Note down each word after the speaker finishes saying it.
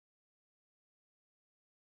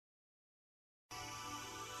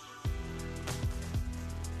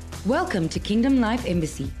Welcome to Kingdom Life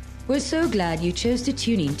Embassy. We're so glad you chose to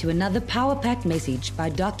tune in to another power-packed message by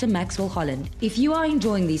Dr. Maxwell Holland. If you are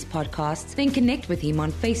enjoying these podcasts, then connect with him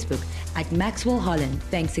on Facebook at Maxwell Holland.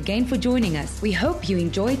 Thanks again for joining us. We hope you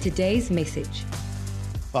enjoy today's message.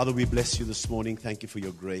 Father, we bless you this morning. Thank you for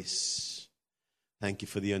your grace. Thank you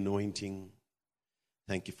for the anointing.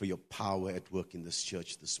 Thank you for your power at work in this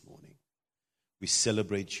church this morning. We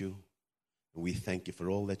celebrate you, and we thank you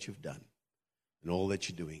for all that you've done and all that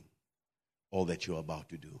you're doing, all that you're about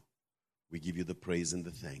to do. We give you the praise and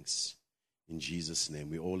the thanks. In Jesus' name,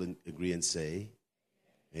 we all agree and say,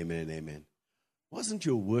 amen, amen. Wasn't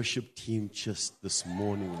your worship team just this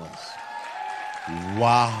morning?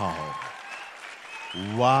 Wow.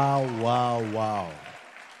 Wow, wow, wow.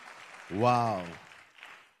 Wow.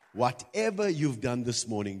 Whatever you've done this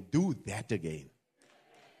morning, do that again.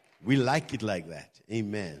 We like it like that.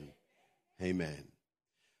 Amen. Amen.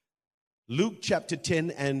 Luke chapter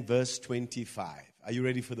 10 and verse 25. Are you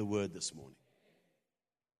ready for the word this morning?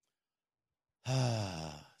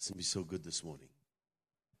 It's going to be so good this morning.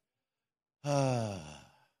 And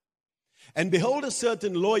behold, a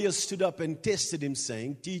certain lawyer stood up and tested him,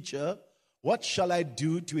 saying, Teacher, what shall I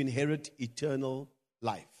do to inherit eternal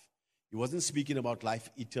life? He wasn't speaking about life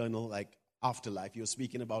eternal, like afterlife. He was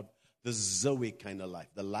speaking about the Zoe kind of life,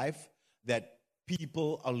 the life that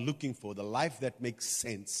people are looking for, the life that makes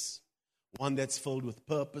sense, one that's filled with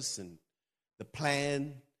purpose and the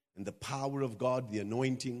plan and the power of God, the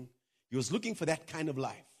anointing. He was looking for that kind of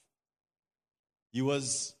life. He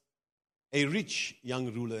was a rich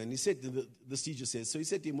young ruler, and he said, the teacher says, so he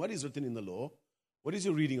said to him, what is written in the law? What is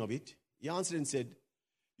your reading of it? He answered and said,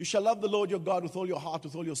 you shall love the Lord your God with all your heart,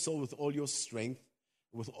 with all your soul, with all your strength,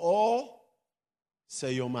 with all,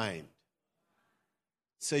 say your mind.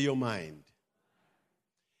 Say your mind.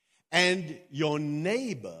 And your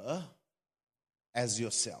neighbor as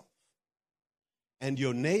yourself. And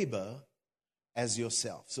your neighbor as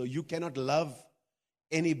yourself. So you cannot love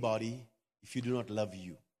anybody if you do not love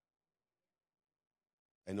you.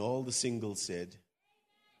 And all the singles said,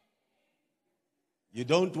 you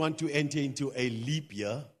don't want to enter into a leap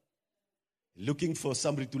year looking for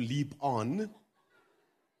somebody to leap on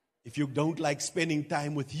if you don't like spending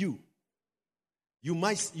time with you. You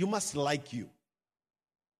must like you.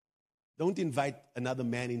 Don't invite another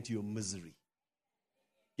man into your misery.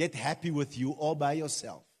 Get happy with you all by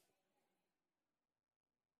yourself.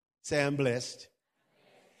 Say, I'm blessed.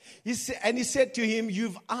 He said to him,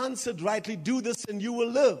 you've answered rightly, do this and you will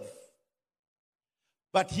live.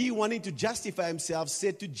 But he, wanting to justify himself,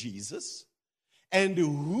 said to Jesus, and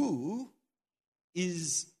who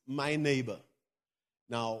is my neighbor?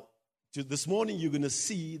 Now, this morning you're going to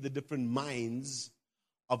see the different minds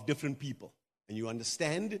of different people. And you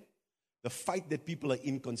understand the fight that people are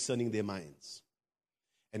in concerning their minds.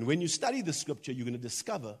 And when you study the scripture, you're going to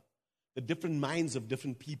discover the different minds of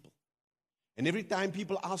different people. And every time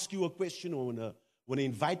people ask you a question or want to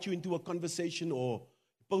invite you into a conversation or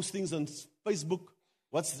post things on Facebook,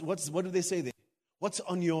 what do they say there? What's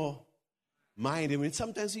on your mind? I mean,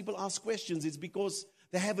 sometimes people ask questions. It's because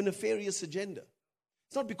they have a nefarious agenda.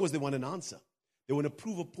 It's not because they want an answer. They want to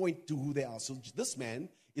prove a point to who they are. So this man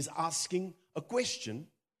is asking a question.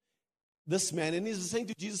 This man, and he's saying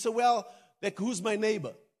to Jesus, so well, like, who's my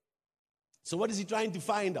neighbor? So what is he trying to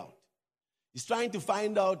find out? He's trying to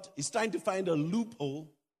find a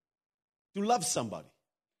loophole to love somebody.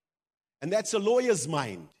 And that's a lawyer's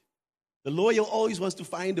mind. The lawyer always wants to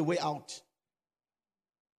find a way out.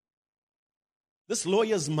 This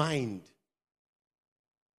lawyer's mind,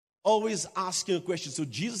 always asking a question. So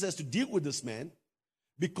Jesus has to deal with this man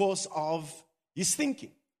because of his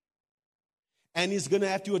thinking. And he's going to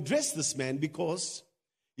have to address this man because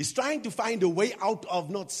he's trying to find a way out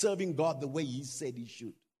of not serving God the way he said he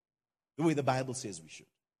should. The way the Bible says we should.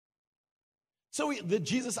 So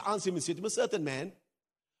Jesus answered him and said to him, a certain man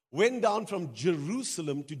went down from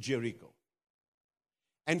Jerusalem to Jericho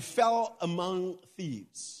and fell among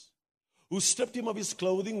thieves, who stripped him of his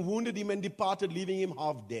clothing, wounded him, and departed, leaving him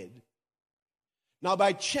half dead. Now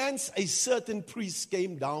by chance a certain priest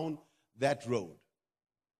came down that road,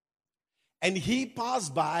 and he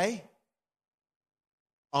passed by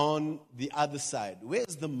on the other side.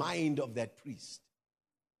 Where's the mind of that priest?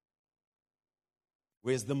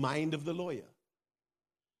 Where's the mind of the lawyer?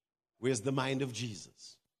 Where's the mind of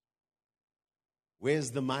Jesus? Where's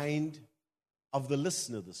the mind of the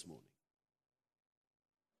listener this morning?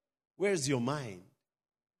 Where's your mind?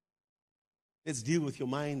 Let's deal with your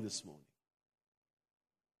mind this morning.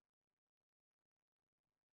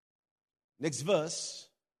 Next verse.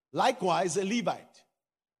 Likewise, a Levite.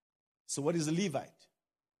 So what is a Levite?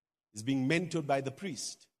 He's being mentored by the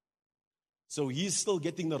priest. So he's still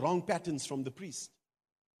getting the wrong patterns from the priest.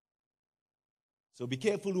 So be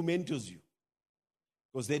careful who mentors you,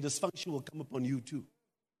 because their dysfunction will come upon you too.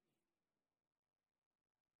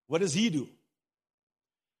 What does he do?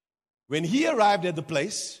 When he arrived at the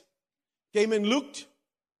place, came and looked,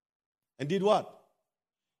 and did what?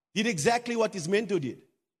 Did exactly what his mentor did.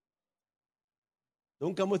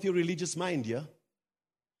 Don't come with your religious mind here.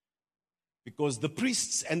 Because the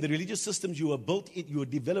priests and the religious systems you were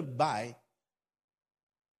developed by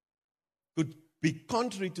could be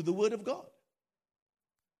contrary to the Word of God.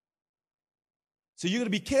 So you're going to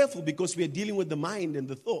be careful, because we are dealing with the mind and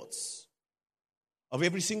the thoughts of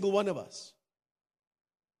every single one of us.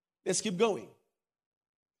 Let's keep going.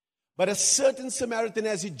 But a certain Samaritan,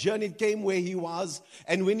 as he journeyed, came where he was,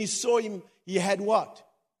 and when he saw him, he had what?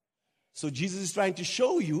 So Jesus is trying to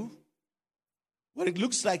show you what it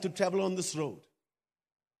looks like to travel on this road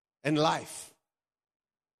and life.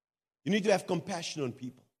 You need to have compassion on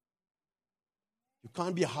people. You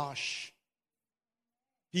can't be harsh.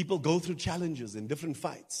 People go through challenges and different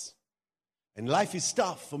fights, and life is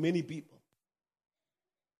tough for many people.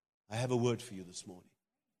 I have a word for you this morning.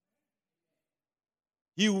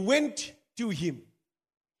 He went to him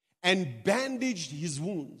and bandaged his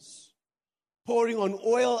wounds, pouring on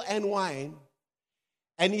oil and wine,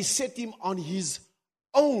 and he set him on his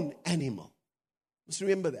own animal. Just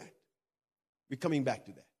remember that. We're coming back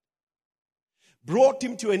to that. Brought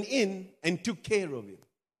him to an inn and took care of him.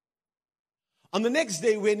 On the next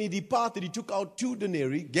day when he departed, he took out 2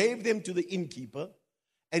 denarii, gave them to the innkeeper,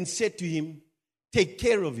 and said to him, take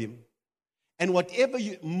care of him, and whatever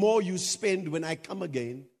more you spend when I come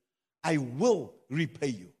again, I will repay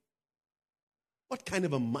you. What kind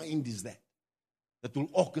of a mind is that will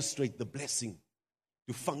orchestrate the blessing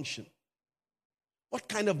to function? What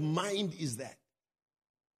kind of mind is that?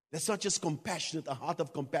 That's not just compassionate, a heart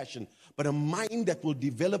of compassion, but a mind that will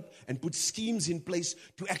develop and put schemes in place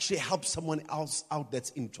to actually help someone else out that's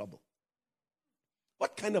in trouble.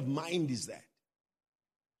 What kind of mind is that?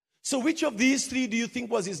 So which of these 3 do you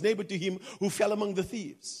think was his neighbor to him who fell among the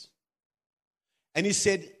thieves? And he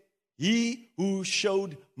said, he who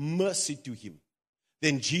showed mercy to him.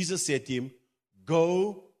 Then Jesus said to him,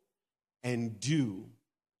 go and do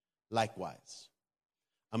likewise.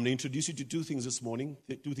 I'm going to introduce you to 2 things this morning,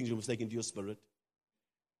 2 things you must take into your spirit.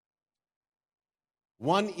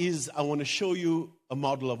 One is, I want to show you a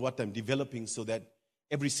model of what I'm developing so that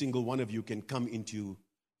every single one of you can come into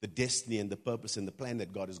the destiny and the purpose and the plan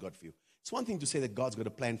that God has got for you. It's one thing to say that God's got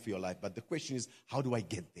a plan for your life, but the question is, how do I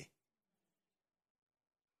get there?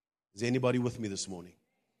 Is there anybody with me this morning?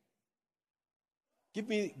 Give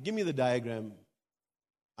me the diagram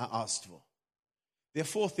I asked for. There are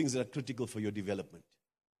 4 things that are critical for your development.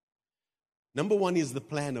 Number 1 is the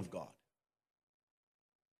plan of God.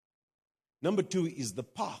 Number 2 is the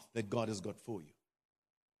path that God has got for you.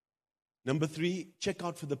 Number 3, check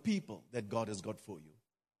out for the people that God has got for you.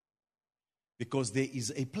 Because there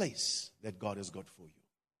is a place that God has got for you.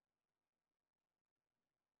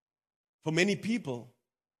 For many people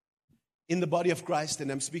in the body of Christ,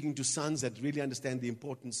 and I'm speaking to sons that really understand the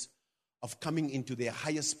importance of coming into their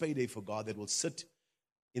highest payday for God, that will sit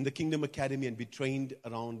in the Kingdom Academy and be trained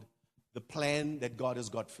around the plan that God has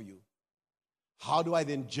got for you. How do I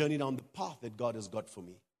then journey down the path that God has got for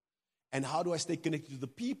me? And how do I stay connected to the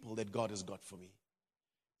people that God has got for me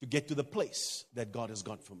to get to the place that God has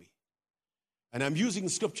got for me? And I'm using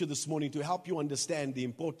scripture this morning to help you understand the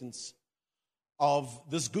importance of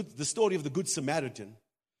the story of the Good Samaritan,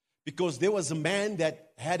 because there was a man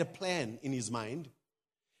that had a plan in his mind,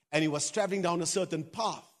 and he was traveling down a certain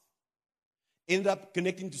path, ended up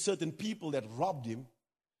connecting to certain people that robbed him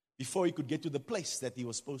before he could get to the place that he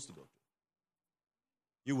was supposed to go to.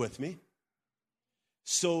 You with me?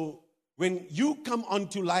 So when you come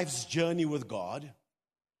onto life's journey with God,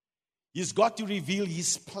 He's got to reveal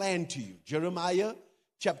His plan to you. Jeremiah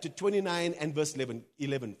chapter 29 and verse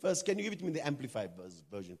 11. First, can you give it to me in the Amplified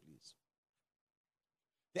version, please?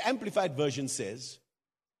 The Amplified version says,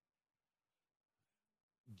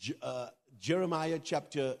 Jeremiah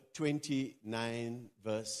chapter 29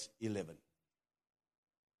 verse 11.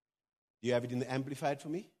 Do you have it in the Amplified for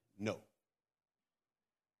me? No.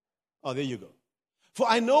 Oh, there you go. For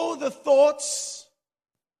I know the thoughts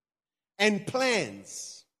and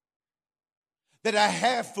plans that I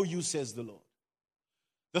have for you, says the Lord.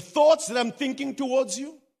 The thoughts that I'm thinking towards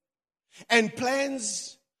you and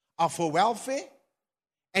plans are for welfare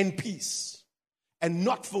and peace and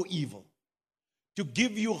not for evil, to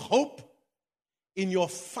give you hope in your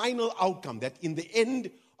final outcome, that in the end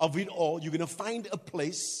of it all, you're going to find a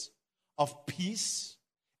place of peace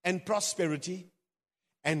and prosperity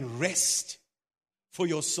and rest for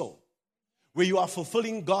your soul, where you are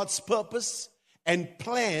fulfilling God's purpose and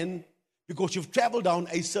plan because you've traveled down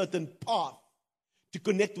a certain path to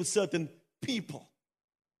connect with certain people.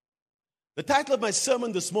 The title of my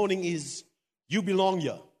sermon this morning is, You Belong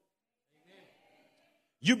Here.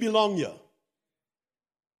 You belong here.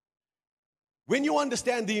 When you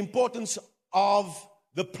understand the importance of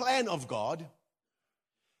the plan of God,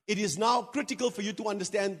 it is now critical for you to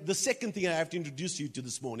understand the second thing I have to introduce you to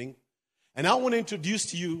this morning. And I want to introduce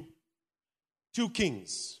to you two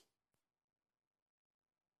kings.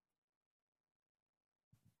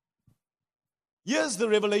 Here's the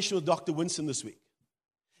revelation of Dr. Winston this week.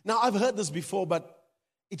 Now, I've heard this before, but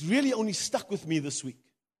it really only stuck with me this week.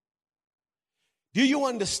 Do you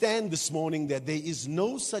understand this morning that there is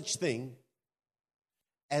no such thing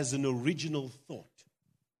as an original thought?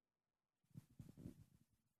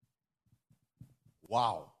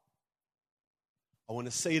 Wow. I want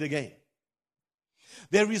to say it again.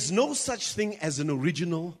 There is no such thing as an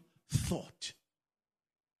original thought.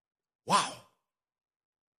 Wow.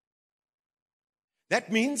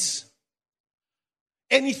 That means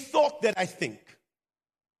any thought that I think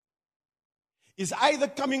is either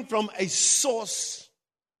coming from a source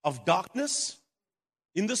of darkness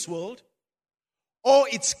in this world, or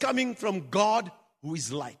it's coming from God who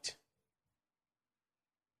is light.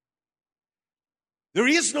 There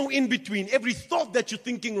is no in between. Every thought that you're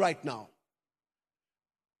thinking right now,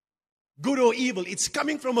 good or evil, it's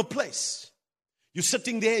coming from a place. You're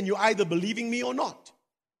sitting there and you're either believing me or not.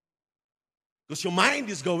 Because your mind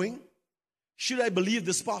is going, should I believe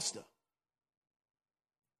this pastor?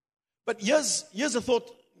 But here's a thought.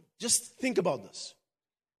 Just think about this.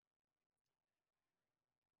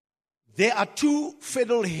 There are two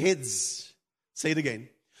federal heads. Say it again.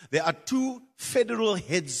 There are two federal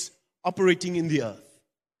heads operating in the earth.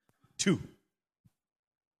 Two.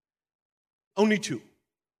 Only two.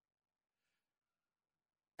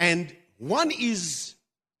 And one is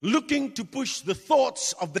looking to push the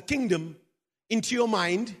thoughts of the kingdom into your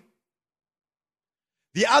mind.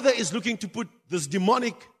 The other is looking to put this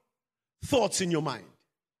demonic thoughts in your mind.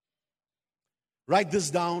 Write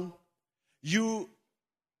this down.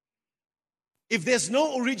 If there's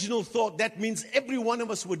no original thought, that means every one of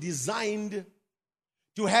us were designed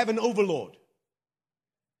to have an overlord.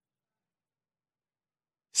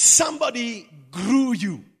 Somebody grew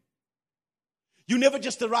you. You never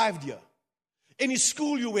just arrived here. Any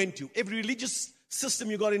school you went to, every religious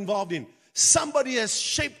system you got involved in, somebody has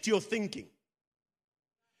shaped your thinking.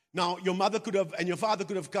 Now, your mother could have, and your father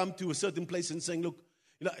could have come to a certain place and saying, look,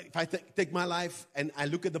 if I take my life and I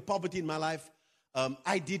look at the poverty in my life,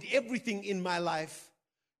 I did everything in my life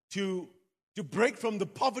to break from the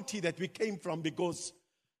poverty that we came from, because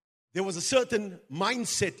there was a certain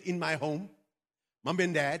mindset in my home, mom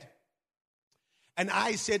and dad. And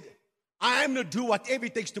I said, I'm going to do whatever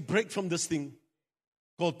it takes to break from this thing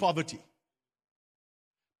called poverty.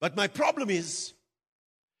 But my problem is,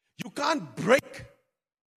 you can't break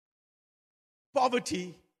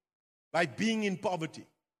poverty by being in poverty.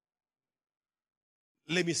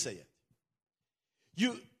 Let me say it.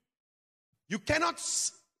 You cannot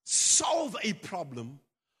solve a problem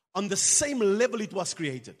on the same level it was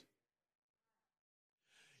created.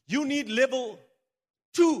 You need level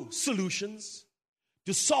 2 solutions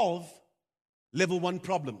to solve level 1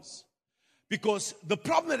 problems. Because the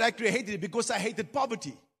problem that I created, because I hated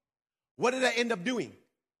poverty, what did I end up doing?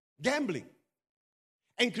 Gambling.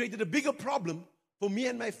 And created a bigger problem for me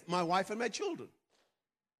and my wife and my children.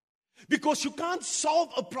 Because you can't solve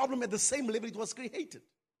a problem at the same level it was created.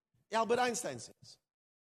 Albert Einstein says.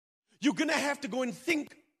 You're going to have to go and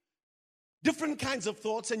think different kinds of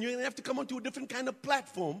thoughts, and you're going to have to come onto a different kind of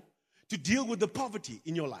platform to deal with the poverty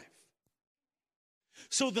in your life.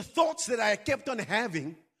 So the thoughts that I kept on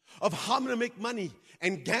having of how I'm going to make money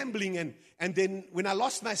and gambling, and then when I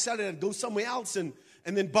lost my salary, I'd go somewhere else and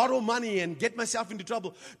then borrow money and get myself into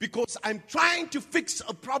trouble, because I'm trying to fix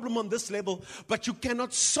a problem on this level, but you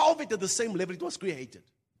cannot solve it at the same level it was created.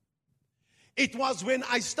 It was when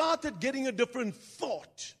I started getting a different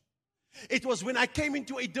thought. It was when I came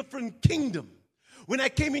into a different kingdom. When I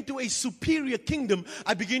came into a superior kingdom,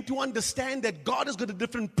 I began to understand that God has got a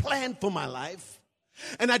different plan for my life.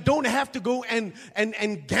 And I don't have to go and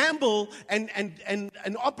gamble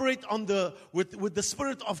and operate on with the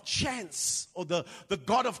spirit of chance, or the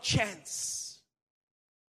God of chance.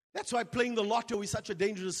 That's why playing the lotto is such a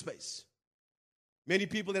dangerous space. Many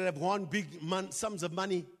people that have won big sums of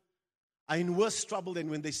money are in worse trouble than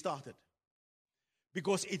when they started,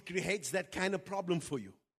 because it creates that kind of problem for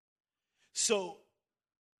you. So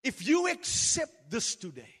if you accept this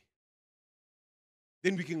today,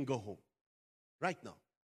 then we can go home. right now.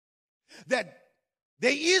 That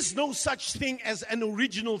there is no such thing as an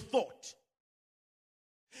original thought.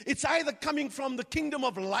 It's either coming from the kingdom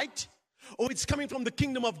of light or it's coming from the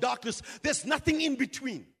kingdom of darkness. There's nothing in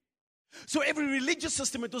between. So every religious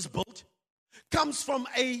system that was built comes from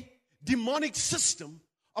a demonic system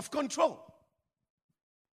of control.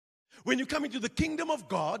 When you come into the kingdom of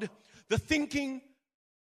God, the thinking,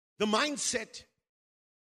 the mindset,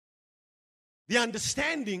 the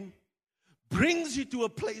understanding brings you to a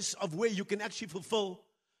place of where you can actually fulfill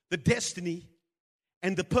the destiny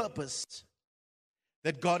and the purpose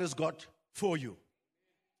that God has got for you.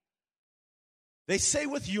 They say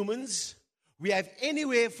with humans, we have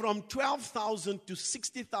anywhere from 12,000 to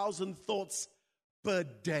 60,000 thoughts per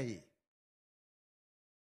day.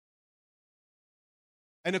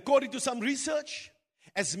 And according to some research,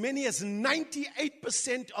 as many as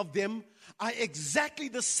 98% of them are exactly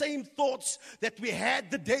the same thoughts that we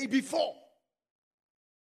had the day before.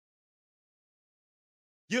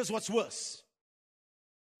 Here's what's worse.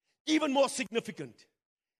 Even more significant.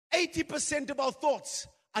 80% of our thoughts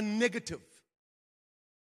are negative.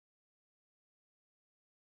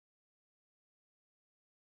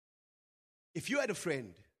 If you had a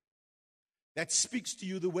friend that speaks to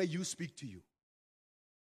you the way you speak to you,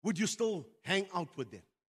 would you still hang out with them?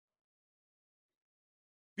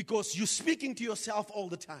 Because you're speaking to yourself all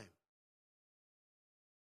the time.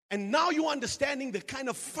 And now you're understanding the kind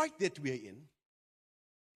of fight that we're in.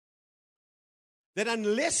 That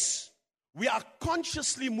unless we are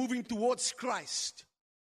consciously moving towards Christ,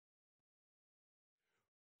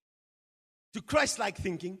 to Christ-like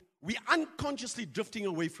thinking, we're unconsciously drifting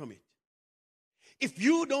away from it. If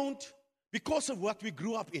you don't, because of what we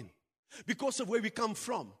grew up in, because of where we come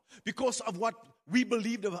from, because of what we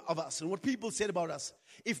believed of us and what people said about us,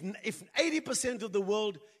 if 80% of the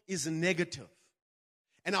world is negative,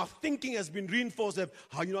 and our thinking has been reinforced of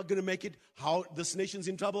how you're not going to make it, how this nation's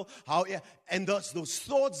in trouble, and those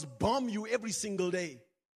thoughts bomb you every single day.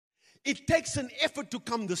 It takes an effort to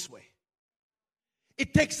come this way.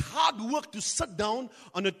 It takes hard work to sit down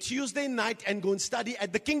on a Tuesday night and go and study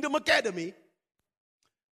at the Kingdom Academy.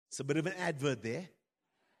 It's a bit of an advert there.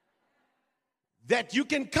 That you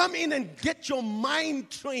can come in and get your mind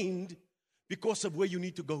trained because of where you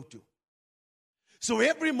need to go to. So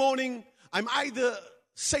every morning,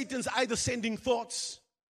 Satan's either sending thoughts,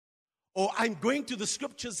 or I'm going to the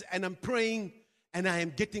scriptures and I'm praying and I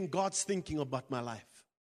am getting God's thinking about my life.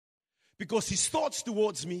 Because his thoughts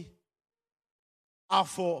towards me are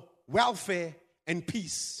for welfare and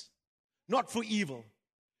peace, not for evil,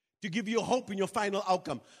 to give you hope in your final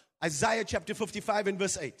outcome. Isaiah chapter 55 and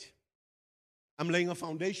verse 8. I'm laying a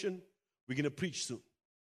foundation. We're going to preach soon.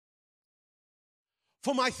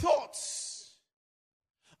 For my thoughts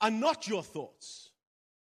are not your thoughts,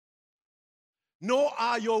 nor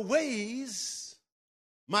are your ways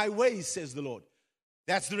my ways, says the Lord.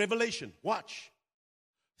 That's the revelation. Watch.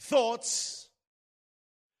 Thoughts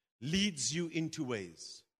leads you into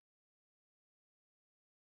ways.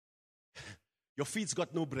 Your feet's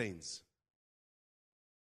got no brains.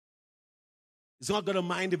 It's not got a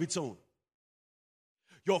mind of its own.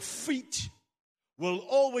 Your feet will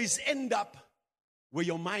always end up where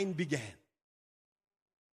your mind began.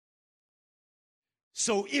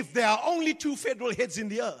 So if there are only two federal heads in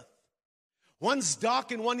the earth, one's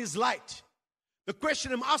dark and one is light, the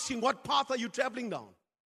question I'm asking, what path are you traveling down?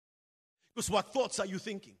 Because what thoughts are you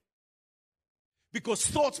thinking? Because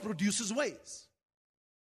thoughts produces ways.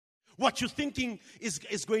 What you're thinking is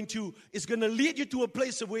going to lead you to a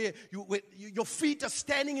place of where your feet are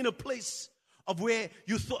standing in a place of where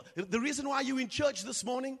you thought. The reason why you're in church this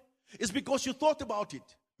morning is because you thought about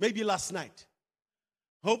it, maybe last night.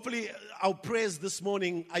 Hopefully, our prayers this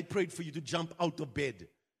morning, I prayed for you to jump out of bed.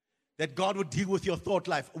 That God would deal with your thought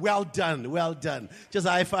life. Well done, well done. Just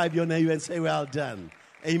high five your neighbor and say, well done.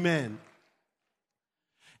 Amen.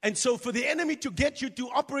 And so for the enemy to get you to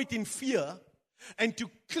operate in fear and to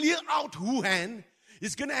clear out Wuhan,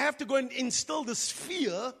 is going to have to go and instill this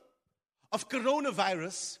fear of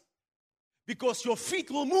coronavirus, because your feet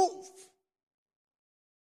will move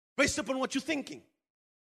based upon what you're thinking.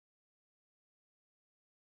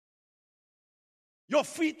 Your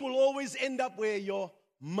feet will always end up where your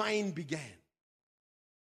mind began.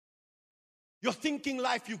 Your thinking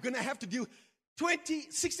life, you're going to have to do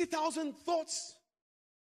 60,000 thoughts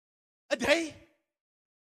a day.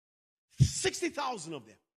 60,000 of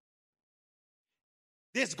them.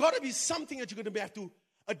 There's got to be something that you're going to have to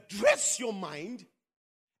address your mind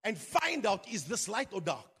and find out, is this light or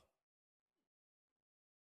dark?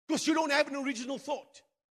 Because you don't have an original thought.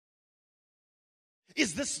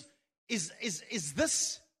 Is this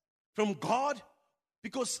from God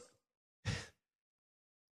Because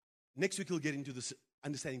next week we'll get into this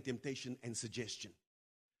understanding temptation and suggestion.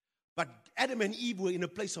 But Adam and Eve were in a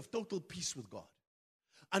place of total peace with God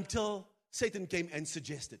until Satan came and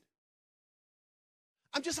suggested.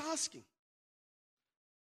 I'm just asking.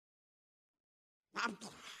 I'm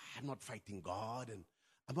not fighting God, and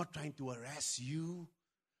I'm not trying to harass you.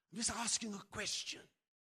 I'm just asking a question.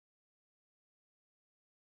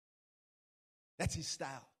 That's his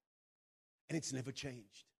style. And it's never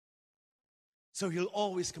changed. So he'll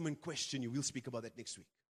always come and question you. We'll speak about that next week.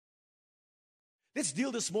 Let's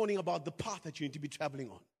deal this morning about the path that you need to be traveling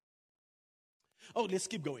on. Oh, let's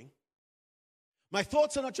keep going. My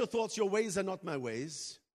thoughts are not your thoughts, your ways are not my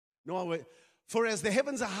ways. No, for as the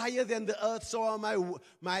heavens are higher than the earth, so are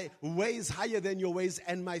my ways higher than your ways,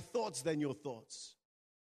 and my thoughts than your thoughts.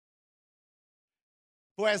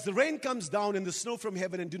 For as the rain comes down and the snow from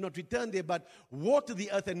heaven and do not return there, but water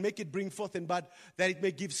the earth and make it bring forth and bud, that it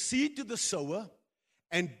may give seed to the sower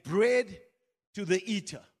and bread to the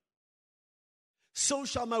eater, so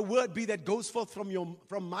shall my word be that goes forth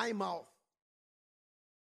from my mouth.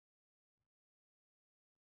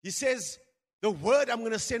 He says, the word I'm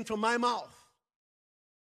going to send from my mouth,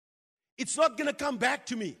 it's not going to come back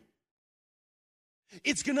to me.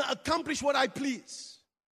 It's going to accomplish what I please.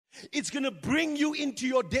 It's going to bring you into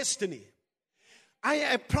your destiny.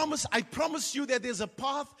 I promise you that there's a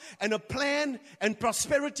path and a plan and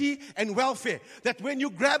prosperity and welfare. That when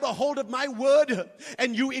you grab a hold of my word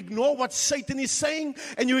and you ignore what Satan is saying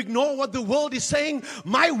and you ignore what the world is saying,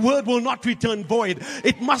 my word will not return void.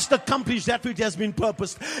 It must accomplish that which has been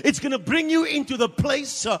purposed. It's going to bring you into the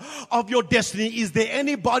place of your destiny. Is there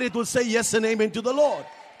anybody that will say yes and amen to the Lord?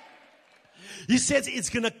 He says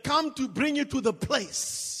it's going to come to bring you to the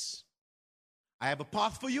place. I have a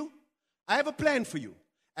path for you. I have a plan for you.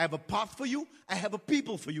 I have a path for you. I have a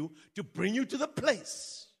people for you to bring you to the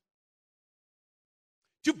place.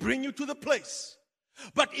 To bring you to the place.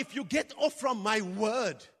 But if you get off from my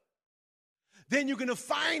word, then you're going to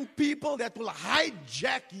find people that will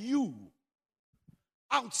hijack you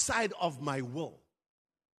outside of my will.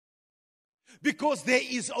 Because there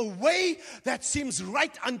is a way that seems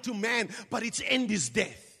right unto man, but its end is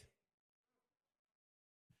death.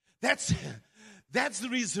 That's the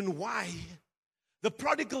reason why the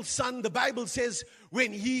prodigal son, the Bible says,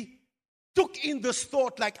 when he took in this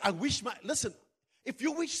thought, like, listen, if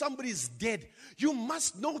you wish somebody is dead, you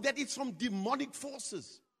must know that it's from demonic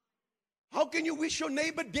forces. How can you wish your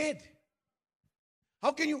neighbor dead?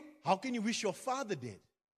 How can you wish your father dead?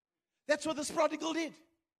 That's what this prodigal did.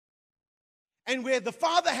 And where the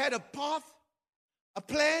father had a path, a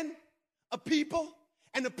plan, a people,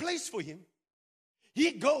 and a place for him,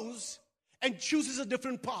 he goes and chooses a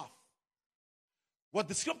different path. What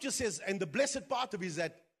the scripture says, and the blessed part of it is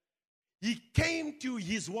that he came to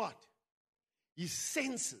his what? His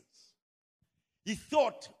senses. He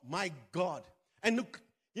thought, my God. And look,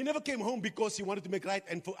 he never came home because he wanted to make right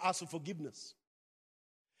and ask for forgiveness.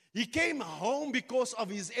 He came home because of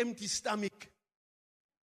his empty stomach.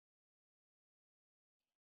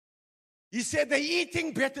 He said, they're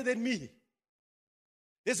eating better than me.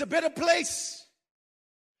 There's a better place.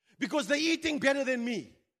 Because they're eating better than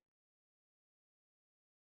me.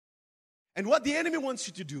 And what the enemy wants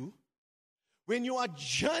you to do, when you are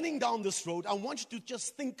journeying down this road, I want you to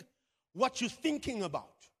just think what you're thinking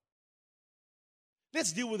about.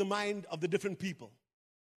 Let's deal with the mind of the different people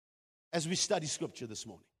as we study scripture this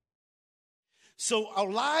morning. So our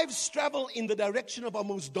lives travel in the direction of our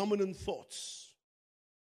most dominant thoughts.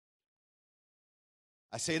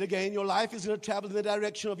 I say it again, your life is going to travel in the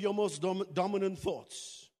direction of your most dominant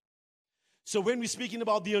thoughts. So when we're speaking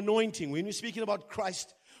about the anointing, when we're speaking about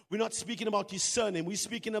Christ, we're not speaking about his surname. We're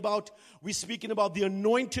speaking about the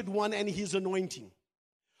anointed one and his anointing.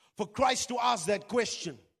 For Christ to ask that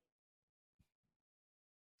question,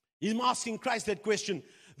 him asking Christ that question,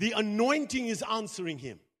 the anointing is answering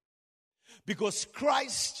him. Because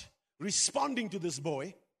Christ, responding to this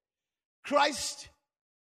boy, Christ,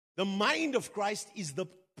 the mind of Christ is the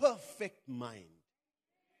perfect mind.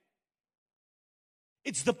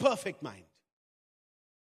 It's the perfect mind.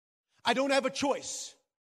 I don't have a choice.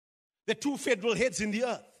 There are two federal heads in the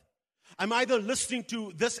earth. I'm either listening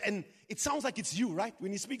to this, and it sounds like it's you, right?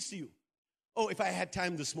 When he speaks to you. Oh, if I had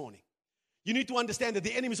time this morning. You need to understand that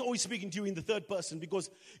the enemy is always speaking to you in the third person, because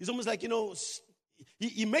it's almost like,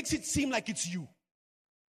 he makes it seem like it's you.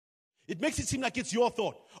 It makes it seem like it's your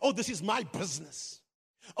thought. Oh, this is my business.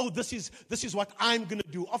 Oh, this is what I'm going to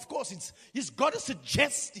do. Of course, he's got to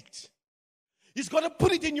suggest it. He's got to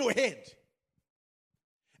put it in your head.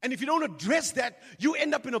 And if you don't address that, you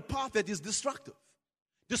end up in a path that is destructive,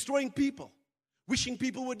 destroying people, wishing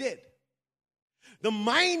people were dead. The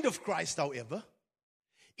mind of Christ, however,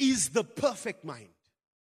 is the perfect mind.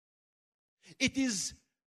 It is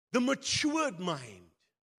the matured mind.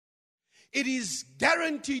 It is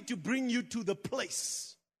guaranteed to bring you to the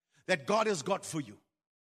place that God has got for you.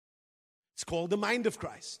 It's called the mind of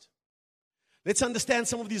Christ. Let's understand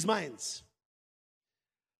some of these minds.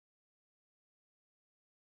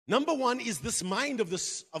 Number one is this mind of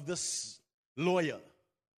this lawyer.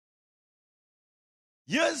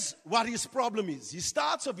 Here's what his problem is. He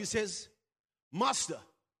starts off, he says, Master,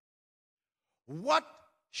 what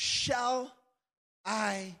shall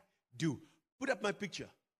I do? Put up my picture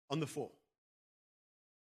on the floor.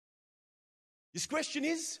 His question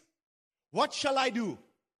is, what shall I do?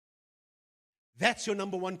 That's your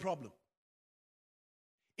number one problem.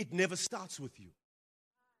 It never starts with you.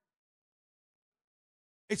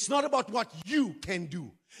 It's not about what you can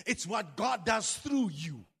do. It's what God does through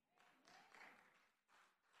you.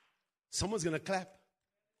 Someone's going to clap.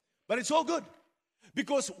 But it's all good.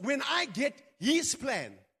 Because when I get His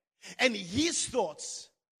plan and His thoughts,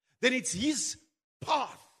 then it's His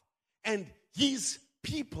path and His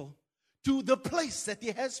people to the place that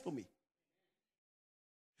He has for me.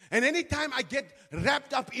 And anytime I get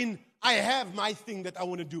wrapped up in, I have my thing that I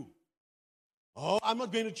want to do. Oh, I'm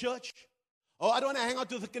not going to church. Oh, I don't want to hang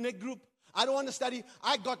out with the Connect group. I don't want to study.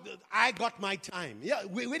 I got my time. Yeah,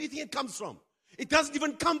 where do you think it comes from? It doesn't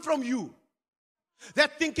even come from you.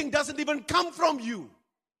 That thinking doesn't even come from you.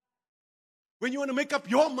 When you want to make up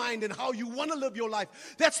your mind and how you want to live your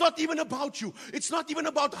life, that's not even about you. It's not even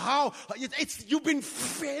about how. You've been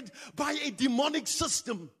fed by a demonic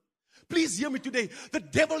system. Please hear me today. The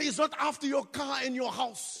devil is not after your car and your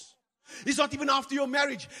house. He's not even after your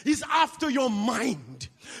marriage. He's after your mind.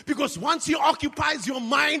 Because once he occupies your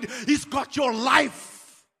mind, he's got your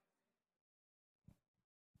life.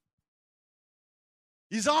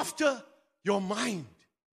 He's after your mind.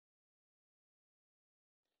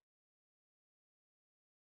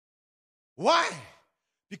 Why?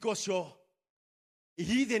 Because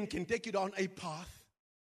he then can take you down a path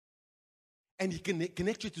and he can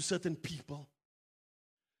connect you to certain people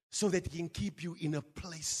so that he can keep you in a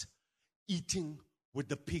place eating with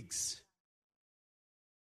the pigs.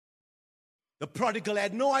 The prodigal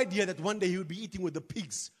had no idea that one day he would be eating with the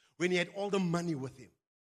pigs when he had all the money with him.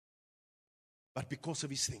 But because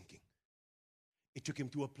of his thinking, it took him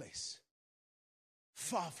to a place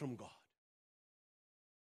far from God.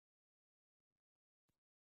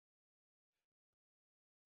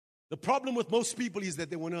 The problem with most people is that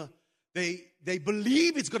they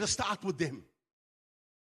believe it's going to start with them.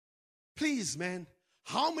 Please, man,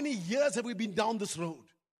 how many years have we been down this road?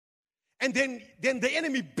 And then the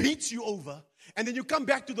enemy beats you over, and then you come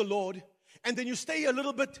back to the Lord, and then you stay a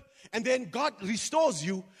little bit, and then God restores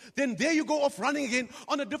you. Then there you go off running again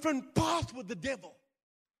on a different path with the devil.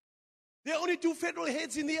 There are only two federal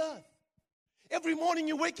heads in the earth. Every morning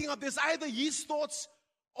you're waking up, there's either his thoughts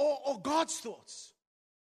or God's thoughts.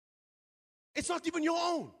 It's not even your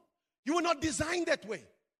own. You were not designed that way.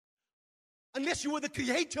 Unless you were the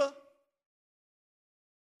creator.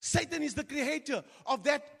 Satan is the creator of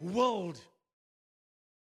that world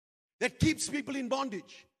that keeps people in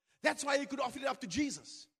bondage. That's why he could offer it up to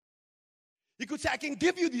Jesus. He could say, I can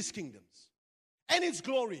give you these kingdoms and its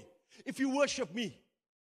glory if you worship me.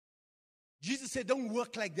 Jesus said, don't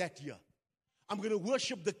work like that here. I'm going to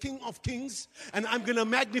worship the King of Kings and I'm going to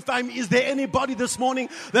magnify him. Is there anybody this morning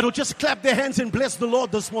that will just clap their hands and bless the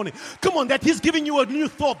Lord this morning? Come on, that he's giving you a new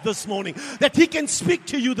thought this morning. That he can speak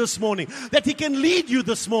to you this morning. That he can lead you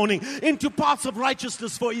this morning into paths of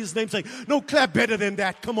righteousness for his name's sake. No clap better than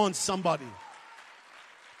that. Come on, somebody.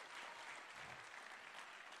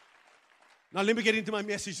 Now let me get into my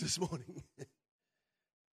message this morning.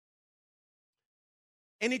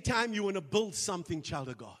 Anytime you want to build something, child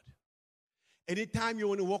of God, anytime you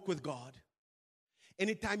want to walk with God,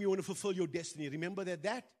 anytime you want to fulfill your destiny, remember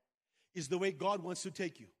that is the way God wants to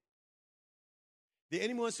take you. The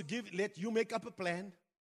enemy wants to let you make up a plan.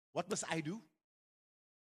 What must I do?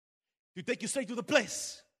 To take you straight to the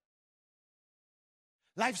place.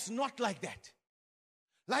 Life's not like that.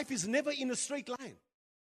 Life is never in a straight line.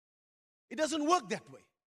 It doesn't work that way.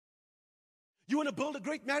 You want to build a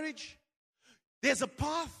great marriage? There's a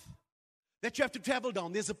path that you have to travel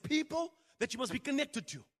down. There's a people that you must be connected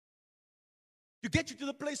to get you to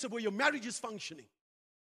the place of where your marriage is functioning.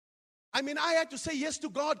 I mean, I had to say yes to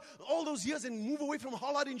God all those years and move away from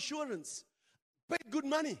Hollard Insurance. Paid good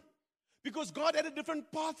money because God had a different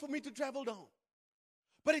path for me to travel down.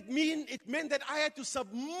 But it meant that I had to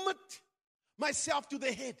submit myself to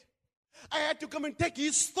the head. I had to come and take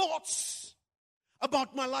his thoughts.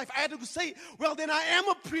 about my life. I had to say, well, then I am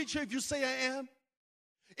a preacher if you say I am.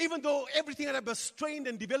 Even though everything that I was trained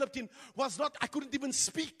and developed in was not, I couldn't even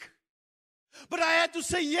speak. But I had to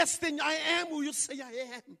say, yes, then I am who you say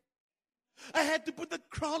I am. I had to put the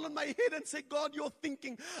crown on my head and say, God, you're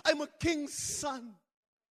thinking I'm a king's son.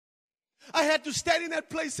 I had to stand in that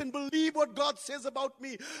place and believe what God says about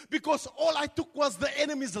me, because all I took was the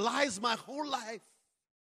enemy's lies my whole life.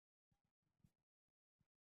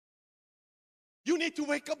 You need to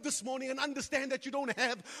wake up this morning and understand that you don't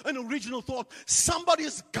have an original thought. Somebody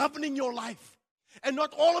is governing your life, and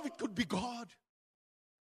not all of it could be God.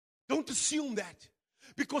 Don't assume that,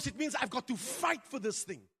 because it means I've got to fight for this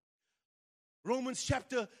thing. Romans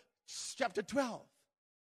chapter 12.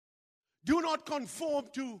 Do not conform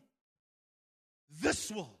to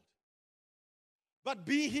this world, but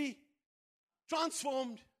be ye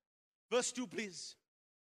transformed. Verse 2, please.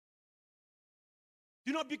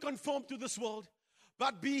 Do not be conformed to this world,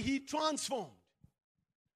 but be ye transformed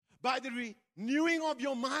by the renewing of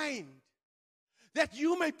your mind, that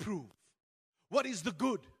you may prove what is the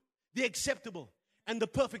good, the acceptable, and the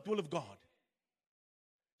perfect will of God.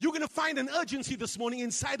 You're going to find an urgency this morning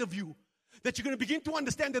inside of you, that you're going to begin to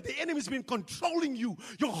understand that the enemy's been controlling you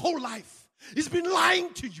your whole life. He's been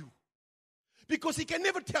lying to you, because he can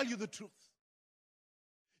never tell you the truth.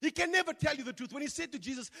 He can never tell you the truth. When he said to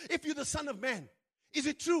Jesus, if you're the Son of Man, is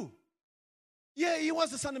it true? Yeah, he was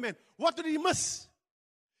the Son of Man. What did he miss?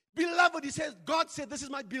 Beloved, he says, God said, this is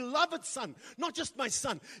my beloved Son, not just my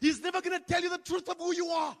son. He's never going to tell you the truth of who you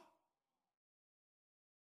are.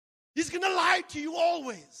 He's going to lie to you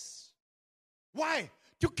always. Why?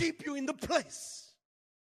 To keep you in the place.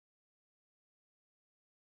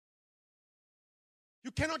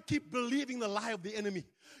 You cannot keep believing the lie of the enemy.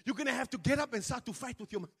 You're going to have to get up and start to fight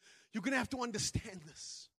with your mind. You're going to have to understand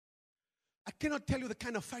this. I cannot tell you the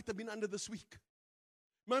kind of fight I've been under this week.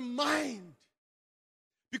 My mind.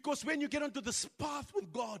 Because when you get onto this path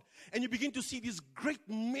with God and you begin to see these great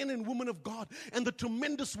men and women of God and the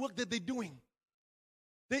tremendous work that they're doing,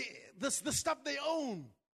 the stuff they own,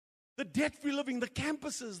 the debt-free living, the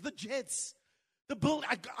campuses, the jets, the build.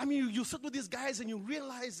 I mean, you sit with these guys and you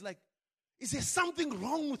realize, like, is there something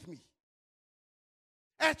wrong with me?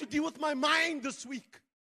 I had to deal with my mind this week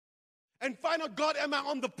and find out, God, am I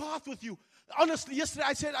on the path with you? Honestly, yesterday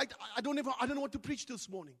I said, I don't know what to preach this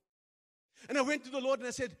morning. And I went to the Lord and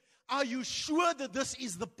I said, are you sure that this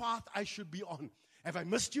is the path I should be on? Have I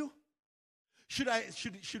missed you?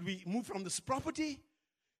 Should we move from this property?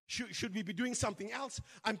 Should we be doing something else?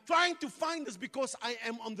 I'm trying to find this because I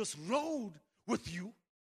am on this road with you.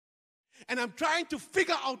 And I'm trying to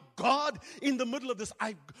figure out God in the middle of this.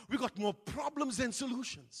 We got more problems than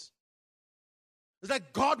solutions. It's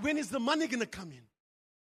like, God, when is the money going to come in?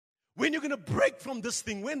 When are you going to break from this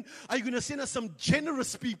thing? When are you going to send us some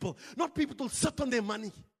generous people? Not people to sit on their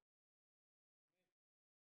money.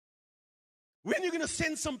 When are you going to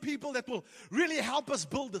send some people that will really help us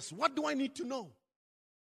build this? What do I need to know?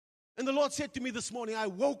 And the Lord said to me this morning, I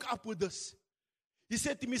woke up with this. He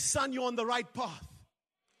said to me, son, you're on the right path.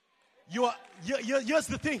 Here's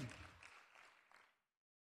the thing.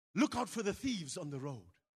 Look out for the thieves on the road.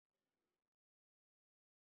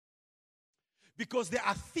 Because there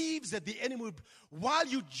are thieves that the enemy will, while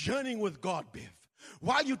you're journeying with God, Bev,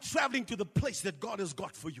 while you're traveling to the place that God has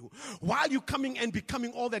got for you, while you're coming and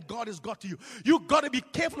becoming all that God has got to you, you've got to be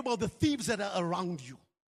careful about the thieves that are around you.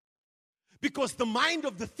 Because the mind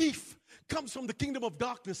of the thief comes from the kingdom of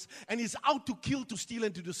darkness and is out to kill, to steal,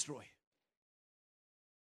 and to destroy.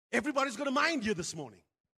 Everybody's got a mind here this morning.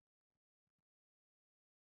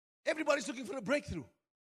 Everybody's looking for a breakthrough.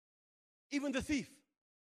 Even the thief.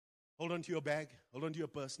 Hold on to your bag. Hold on to your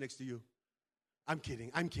purse next to you. I'm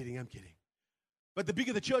kidding. But the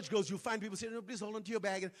bigger the church goes, you find people saying, no, please hold on to your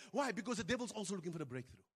bag. And why? Because the devil's also looking for the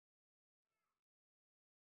breakthrough.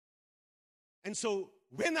 And so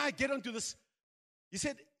when I get onto this, he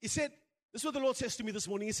said, this is what the Lord says to me this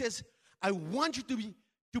morning. He says, I want you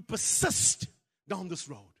to persist down this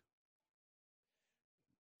road.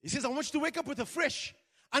 He says, I want you to wake up with a fresh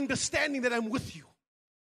understanding that I'm with you.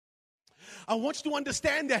 I want you to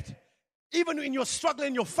understand that even in your struggle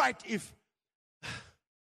and your fight, if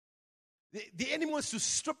the enemy wants to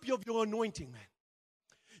strip you of your anointing, man.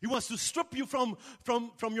 He wants to strip you from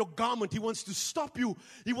your garment. He wants to stop you.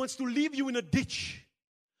 He wants to leave you in a ditch.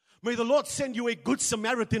 May the Lord send you a good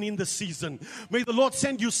Samaritan in the season. May the Lord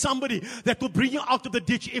send you somebody that will bring you out of the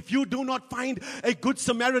ditch. If you do not find a good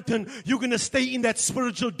Samaritan, you're going to stay in that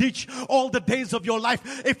spiritual ditch all the days of your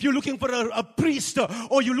life. If you're looking for a priest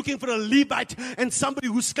or you're looking for a Levite and somebody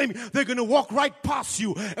who's claiming, they're going to walk right past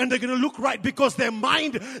you and they're going to look right because their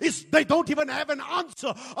mind is, they don't even have an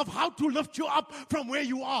answer of how to lift you up from where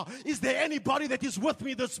you are. Is there anybody that is with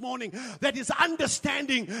me this morning that is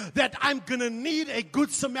understanding that I'm going to need a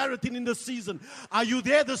good Samaritan in the season? Are you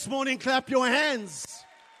there this morning? Clap your hands.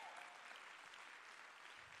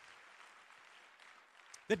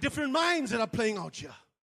 There are different minds that are playing out here.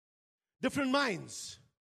 Different minds.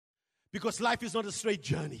 Because life is not a straight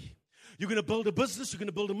journey. You're going to build a business. You're going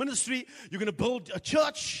to build a ministry. You're going to build a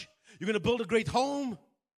church. You're going to build a great home.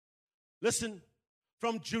 Listen,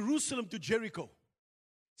 from Jerusalem to Jericho.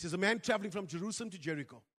 This is a man traveling from Jerusalem to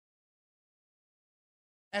Jericho.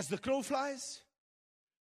 As the crow flies,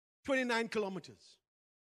 29 kilometers.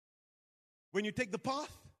 When you take the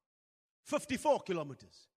path, 54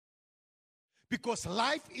 kilometers. Because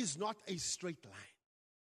life is not a straight line.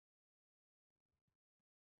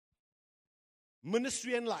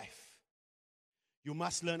 Ministry and life, you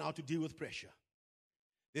must learn how to deal with pressure.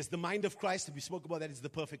 There's the mind of Christ, and we spoke about that. It's the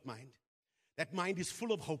perfect mind. That mind is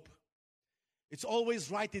full of hope. It's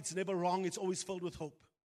always right, it's never wrong, it's always filled with hope.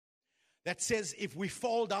 That says if we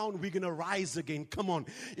fall down, we're going to rise again. Come on.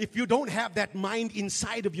 If you don't have that mind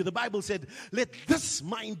inside of you, the Bible said, let this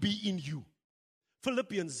mind be in you.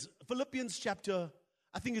 Philippians chapter,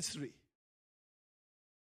 I think it's 3.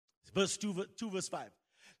 Verse 2, verse 5.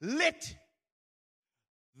 Let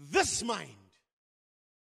this mind,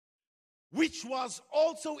 which was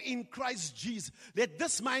also in Christ Jesus, let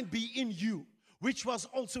this mind be in you, which was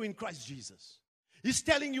also in Christ Jesus. He's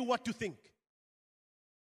telling you what to think.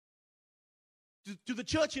 To the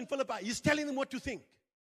church in Philippi, he's telling them what to think.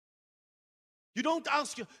 You don't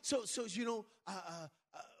ask you,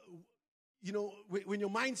 when your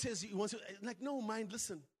mind says he wants to, like, no, mind,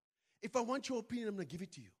 listen. If I want your opinion, I'm going to give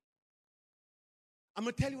it to you. I'm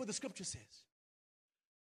going to tell you what the scripture says.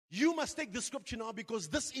 You must take the scripture now because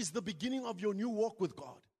this is the beginning of your new walk with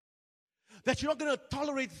God. That you're not going to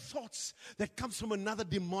tolerate thoughts that comes from another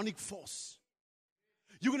demonic force.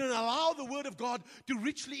 You're going to allow the word of God to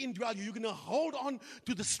richly indwell you. You're going to hold on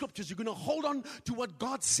to the scriptures. You're going to hold on to what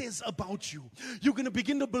God says about you. You're going to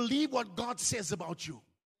begin to believe what God says about you.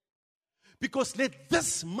 Because let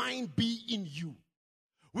this mind be in you,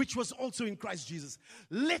 which was also in Christ Jesus.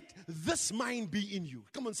 Let this mind be in you.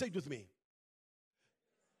 Come on, say it with me.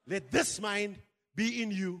 Let this mind be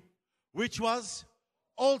in you, which was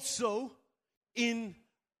also in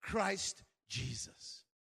Christ Jesus.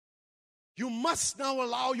 You must now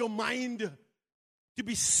allow your mind to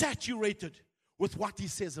be saturated with what he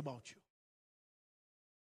says about you.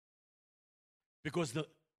 Because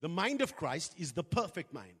the mind of Christ is the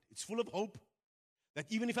perfect mind. It's full of hope that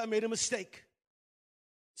even if I made a mistake,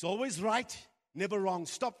 it's always right, never wrong.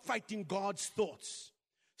 Stop fighting God's thoughts.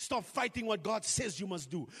 Stop fighting what God says you must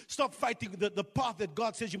do. Stop fighting the path that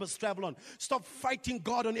God says you must travel on. Stop fighting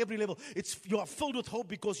God on every level. You are filled with hope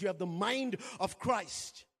because you have the mind of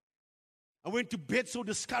Christ. I went to bed so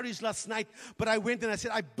discouraged last night, but I went and I said,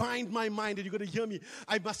 I bind my mind, and you're going to hear me.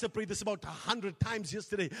 I must have prayed this about 100 times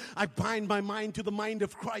yesterday. I bind my mind to the mind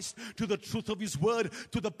of Christ, to the truth of his word,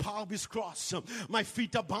 to the power of his cross. My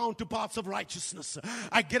feet are bound to paths of righteousness.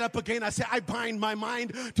 I get up again, I say, I bind my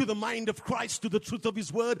mind to the mind of Christ, to the truth of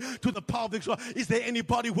his word, to the power of his cross. Is there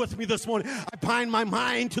anybody with me this morning? I bind my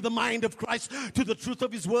mind to the mind of Christ, to the truth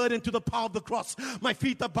of his word, and to the power of the cross. My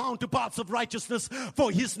feet are bound to paths of righteousness for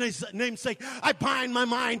his name's sake. I bind my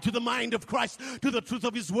mind to the mind of Christ, to the truth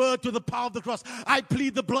of his word, to the power of the cross. I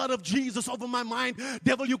plead the blood of Jesus over my mind.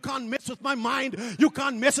 Devil, you can't mess with my mind. You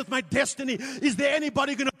can't mess with my destiny. Is there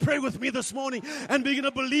anybody going to pray with me this morning and begin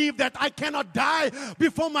to believe that I cannot die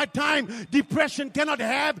before my time? Depression cannot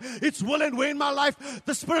have its will and way in my life.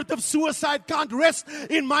 The spirit of suicide can't rest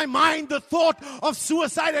in my mind. The thought of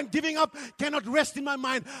suicide and giving up cannot rest in my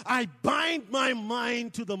mind. I bind my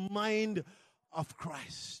mind to the mind of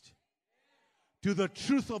Christ, to the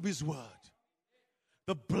truth of his word.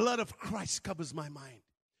 The blood of Christ covers my mind.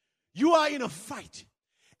 You are in a fight.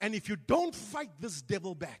 And if you don't fight this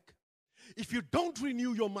devil back, if you don't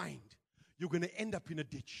renew your mind, you're going to end up in a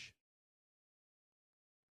ditch.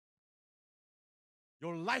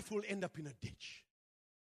 Your life will end up in a ditch.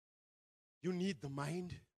 You need the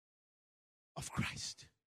mind of Christ.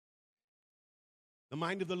 The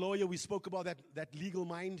mind of the lawyer, we spoke about that legal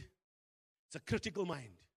mind. It's a critical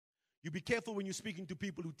mind. You be careful when you're speaking to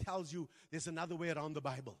people who tells you there's another way around the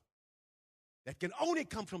Bible. That can only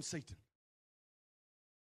come from Satan.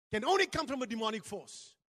 can only come from a demonic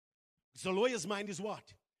force. So the lawyer's mind is what?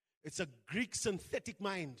 It's a Greek synthetic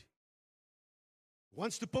mind.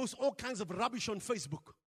 Wants to post all kinds of rubbish on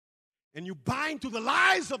Facebook. And you buy into the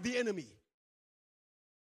lies of the enemy.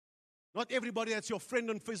 Not everybody that's your friend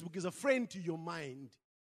on Facebook is a friend to your mind.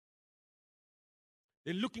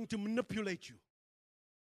 They're looking to manipulate you.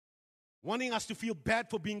 Wanting us to feel bad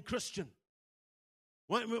for being Christian.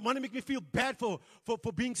 Want to make me feel bad for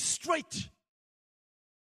being straight.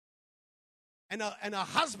 And a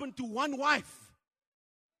husband to one wife.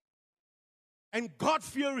 And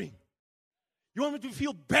God-fearing. You want me to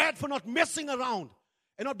feel bad for not messing around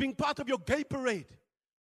and not being part of your gay parade.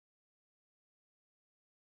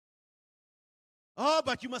 Oh,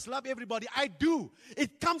 but you must love everybody. I do.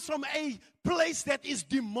 It comes from a place that is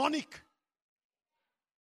demonic.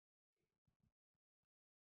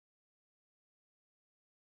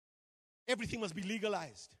 Everything must be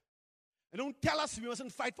legalized. And don't tell us we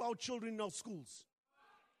mustn't fight for our children in our schools.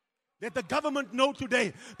 Let the government know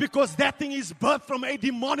today, because that thing is birthed from a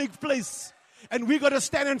demonic place. And we got to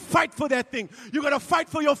stand and fight for that thing. You got to fight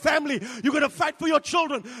for your family. You got to fight for your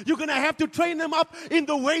children. You're going to have to train them up in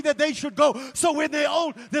the way that they should go. So when they're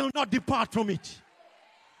old, they'll not depart from it.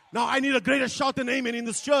 Now I need a greater shout and amen in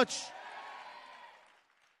this church.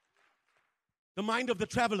 The mind of the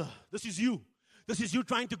traveler. This is you. This is you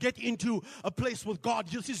trying to get into a place with God.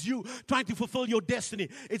 This is you trying to fulfill your destiny.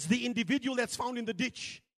 It's the individual that's found in the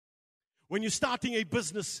ditch. When you're starting a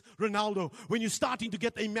business, Ronaldo, when you're starting to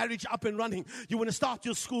get a marriage up and running, you want to start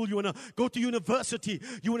your school, you want to go to university,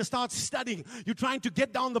 you want to start studying, you're trying to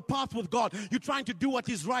get down the path with God, you're trying to do what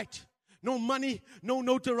is right. No money, no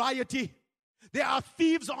notoriety. There are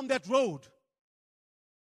thieves on that road.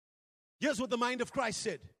 Here's what the mind of Christ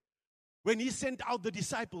said. When he sent out the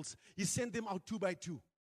disciples, he sent them out 2 by 2.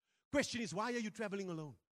 Question is, why are you traveling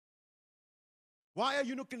alone? Why are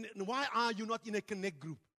you not in a connect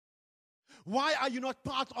group? Why are you not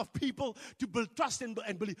part of people to build trust and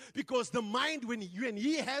believe? Because the mind, when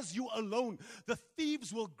he has you alone, the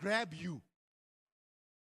thieves will grab you.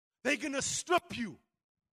 They're going to strip you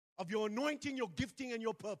of your anointing, your gifting, and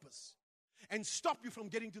your purpose. And stop you from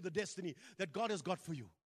getting to the destiny that God has got for you.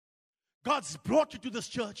 God's brought you to this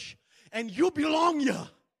church, and you belong here.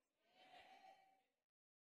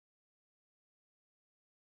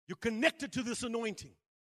 You're connected to this anointing.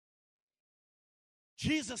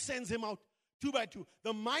 Jesus sends him out 2 by 2.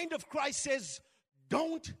 The mind of Christ says,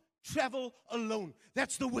 don't travel alone.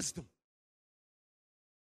 That's the wisdom.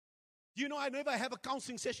 Do you know I never have a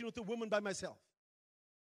counseling session with a woman by myself?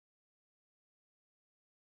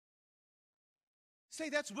 Say,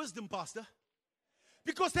 that's wisdom, Pastor.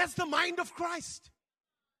 Because that's the mind of Christ.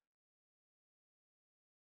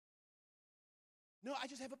 No, I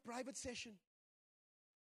just have a private session.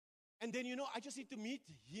 And then, I just need to meet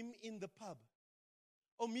him in the pub.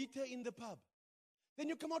 Or meet her in the pub. Then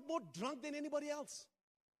you come out more drunk than anybody else.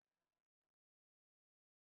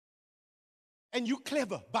 And you're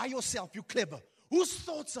clever. By yourself, you're clever. Whose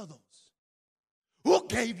thoughts are those? Who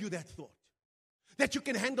gave you that thought? That you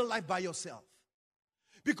can handle life by yourself.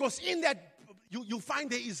 Because in that, you'll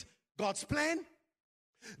find there is God's plan.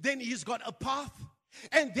 Then he's got a path.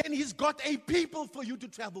 And then he's got a people for you to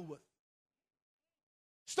travel with.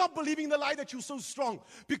 Stop believing the lie that you're so strong,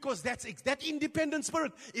 because that independent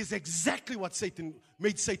spirit is exactly what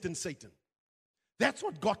made Satan Satan. That's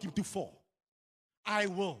what got him to fall. I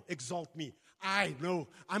will exalt me. I know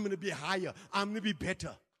I'm going to be higher. I'm going to be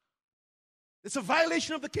better. It's a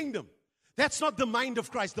violation of the kingdom. That's not the mind of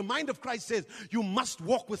Christ. The mind of Christ says you must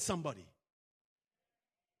walk with somebody.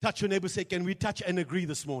 Touch your neighbor, say, can we touch and agree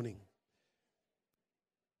this morning?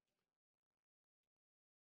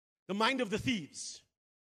 The mind of the thieves.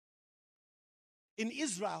 In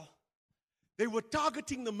Israel, they were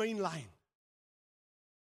targeting the main line.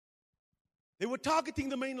 They were targeting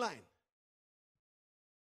the main line.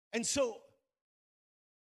 And so,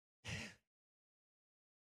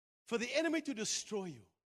 for the enemy to destroy you,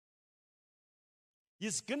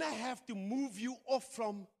 he's going to have to move you off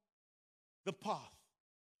from the path.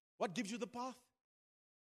 What gives you the path?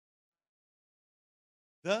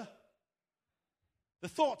 The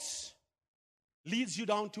thoughts leads you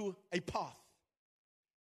down to a path.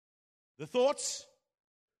 The thoughts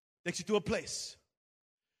takes you to a place.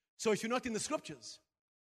 So if you're not in the scriptures,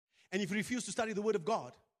 and if you refuse to study the word of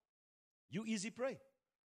God, you easy prey.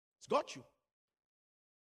 It's got you.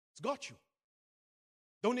 It's got you.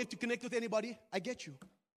 Don't have to connect with anybody. I get you.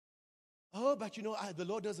 Oh, but the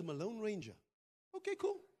Lord does him a lone ranger. Okay,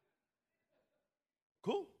 cool.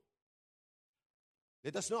 Cool.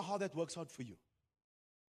 Let us know how that works out for you.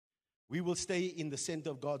 We will stay in the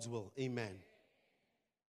center of God's will. Amen.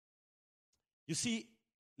 You see,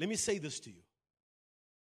 let me say this to you.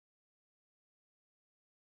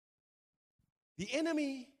 The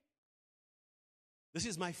enemy, this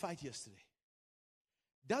is my fight yesterday,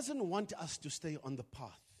 doesn't want us to stay on the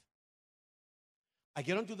path. I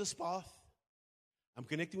get onto this path, I'm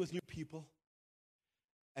connecting with new people,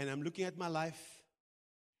 and I'm looking at my life,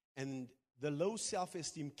 and the low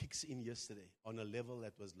self-esteem kicks in yesterday on a level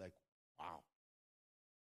that was like, wow.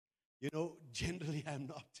 You know, generally I'm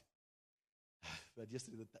not. But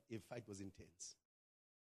yesterday the fight was intense.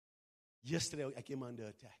 Yesterday I came under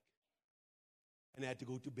attack. And I had to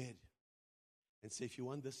go to bed and say, if you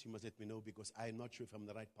want this, you must let me know because I'm not sure if I'm on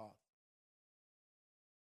the right path.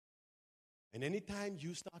 And anytime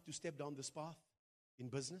you start to step down this path in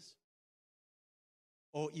business,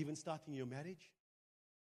 or even starting your marriage,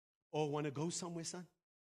 or want to go somewhere, son,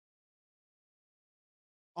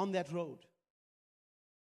 on that road,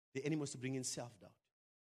 the enemy wants to bring in self-doubt.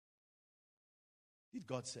 Did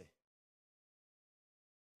God say?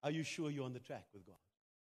 Are you sure you're on the track with God?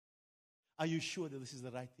 Are you sure that this is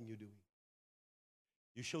the right thing you're doing?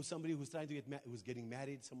 You show somebody who's trying to who's getting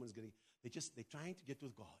married, they're trying to get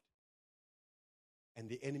with God. And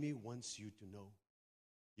the enemy wants you to know.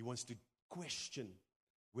 He wants to question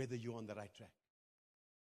whether you're on the right track.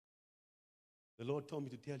 The Lord told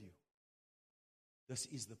me to tell you, this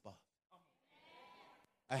is the path.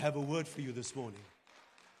 I have a word for you this morning.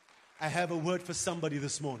 I have a word for somebody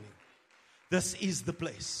this morning. This is the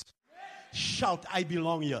place. Shout, I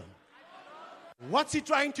belong here. What's he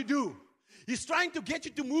trying to do? He's trying to get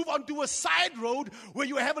you to move onto a side road where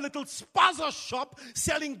you have a little spaza shop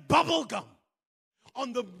selling bubble gum.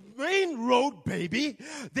 On the main road, baby,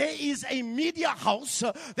 there is a media house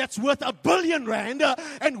that's worth R1 billion,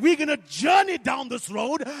 and we're going to journey down this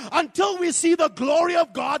road until we see the glory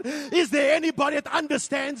of God. Is there anybody that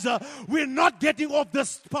understands we're not getting off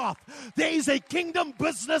this path? There is a kingdom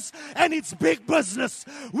business, and it's big business.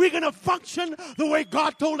 We're going to function the way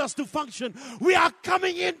God told us to function. We are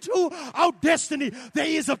coming into our destiny. There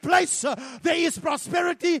is a place, there is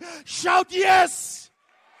prosperity. Shout yes!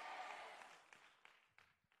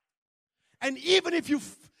 And even if you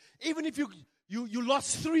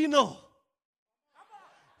lost 3-0,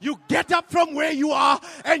 you get up from where you are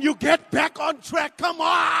and you get back on track. Come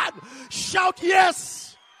on, shout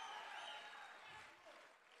yes.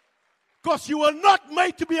 Because you were not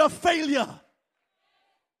made to be a failure.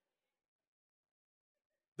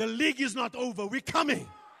 The league is not over. We're coming.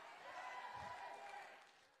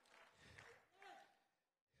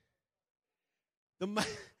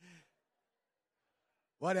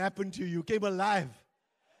 What happened to you? You came alive.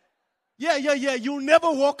 Yeah. You'll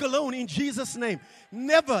never walk alone in Jesus' name.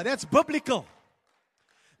 Never. That's biblical.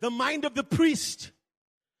 The mind of the priest.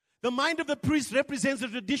 The mind of the priest represents the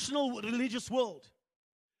traditional religious world.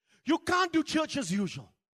 You can't do church as usual.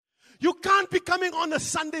 You can't be coming on a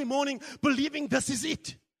Sunday morning believing this is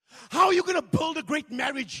it. How are you going to build a great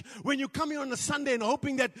marriage when you're coming on a Sunday and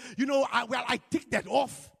hoping that, I tick that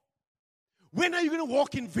off? When are you going to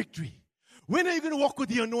walk in victory? When are you going to walk with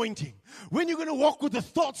the anointing? When are you going to walk with the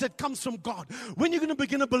thoughts that comes from God? When are you going to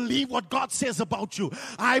begin to believe what God says about you?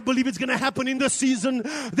 I believe it's going to happen in this season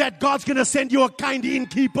that God's going to send you a kind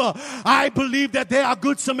innkeeper. I believe that there are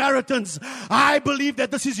good Samaritans. I believe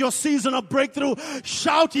that this is your season of breakthrough.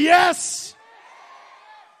 Shout yes!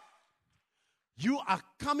 You are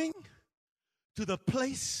coming to the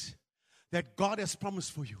place that God has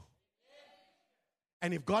promised for you.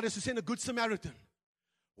 And if God has to send a good Samaritan,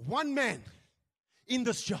 one man in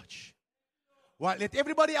this church, well, let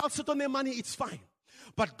everybody else sit on their money, it's fine.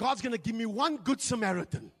 But God's going to give me one good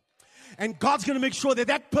Samaritan. And God's going to make sure that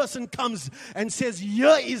that person comes and says,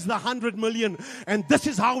 here is the 100 million. And this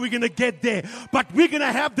is how we're going to get there. But we're going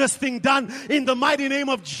to have this thing done in the mighty name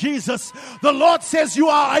of Jesus. The Lord says you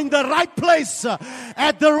are in the right place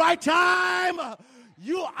at the right time.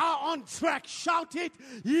 You are on track. Shout it.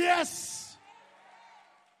 Yes.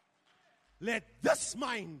 Let this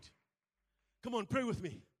mind, come on, pray with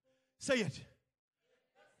me. Say it.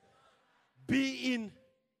 Be in,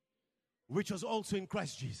 which was also in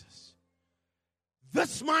Christ Jesus.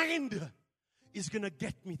 This mind is going to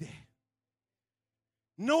get me there.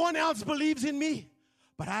 No one else believes in me,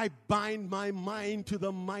 but I bind my mind to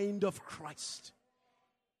the mind of Christ.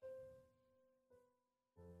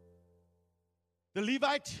 The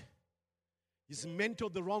Levite is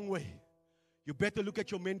mentored the wrong way. You better look at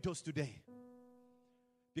your mentors today.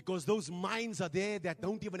 Because those minds are there that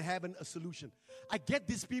don't even have a solution. I get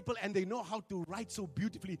these people and they know how to write so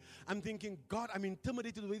beautifully. I'm thinking, God, I'm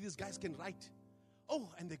intimidated the way these guys can write. Oh,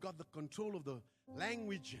 and they got the control of the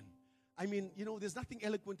language. And there's nothing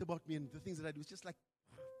eloquent about me and the things that I do. It's just like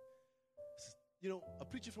a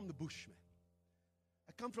preacher from the bush, man.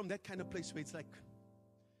 I come from that kind of place where it's like,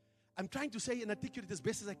 I'm trying to say and articulate as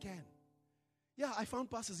best as I can. Yeah, I found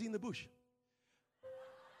Pastor Z in the bush.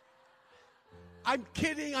 I'm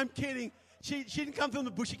kidding. She didn't come from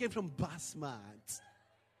the bush, she came from Basmat.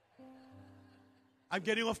 I'm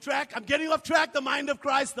getting off track. The mind of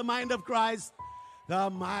Christ. The mind of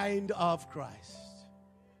Christ.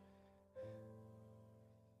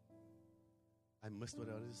 I missed what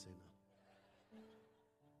I wanted to say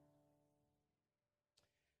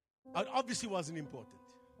now. It obviously wasn't important.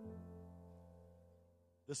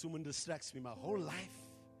 This woman distracts me my whole life.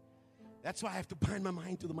 That's why I have to bind my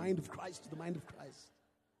mind to the mind of Christ,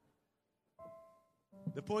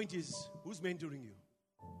 The point is, who's mentoring you?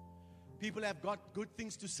 People have got good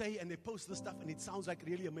things to say and they post this stuff and it sounds like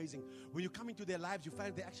really amazing. When you come into their lives, you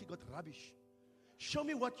find they actually got rubbish. Show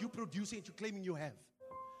me what you're producing and you're claiming you have.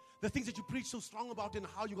 The things that you preach so strong about and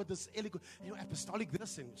how you got this eloquent, apostolic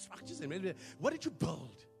this and structures and what did you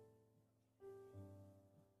build?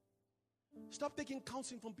 Stop taking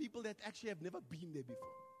counseling from people that actually have never been there before.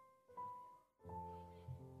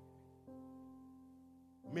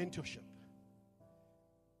 Mentorship.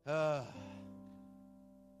 Let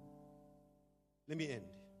me end.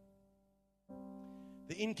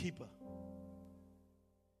 The innkeeper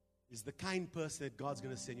is the kind person that God's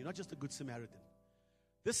going to send you, not just a good Samaritan.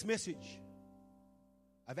 This message,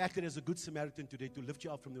 I've acted as a good Samaritan today to lift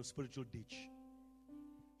you out from your spiritual ditch.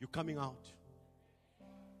 You're coming out.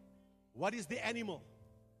 What is the animal?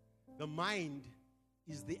 The mind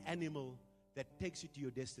is the animal that takes you to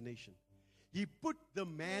your destination. He put the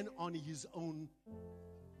man on his own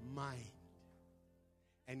mind.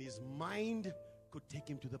 And his mind could take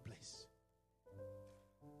him to the place.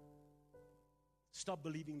 Stop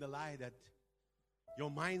believing the lie that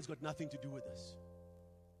your mind's got nothing to do with us.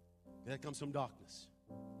 That comes from darkness.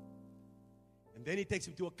 And then he takes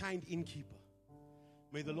him to a kind innkeeper.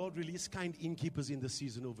 May the Lord release kind innkeepers in this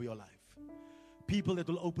season over your life. People that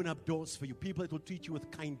will open up doors for you. People that will treat you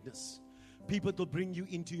with kindness. People that will bring you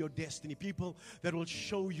into your destiny. People that will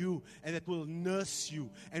show you and that will nurse you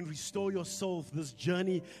and restore your soul. This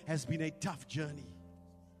journey has been a tough journey.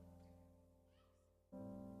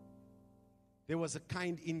 There was a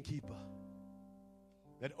kind innkeeper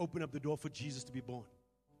that opened up the door for Jesus to be born.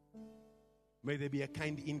 May there be a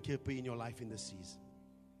kind innkeeper in your life in this season.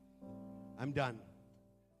 I'm done.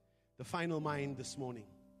 The final mind this morning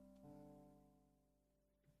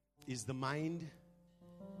is the mind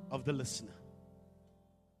of the listener.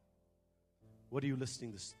 What are you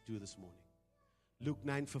listening to this morning? Luke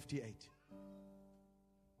 9:58.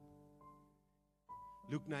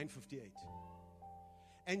 Luke 9:58.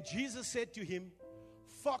 And Jesus said to him,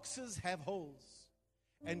 foxes have holes,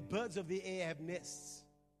 and birds of the air have nests,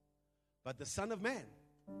 but the Son of Man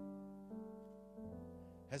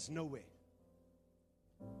has nowhere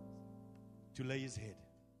to lay his head.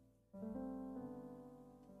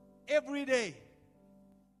 Every day,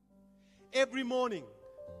 every morning,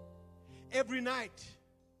 every night,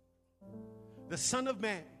 the Son of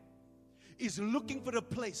Man is looking for a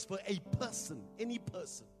place for a person, any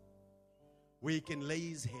person, where he can lay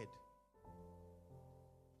his head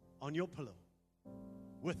on your pillow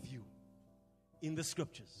with you in the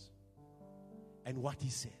scriptures and what he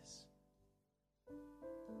says.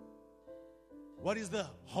 What is the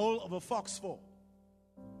hole of a fox for?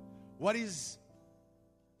 What is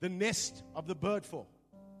the nest of the bird for?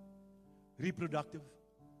 Reproduction.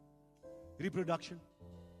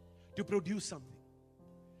 To produce something.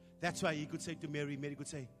 That's why he could say to Mary could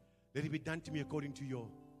say, let it be done to me according to your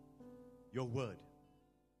word.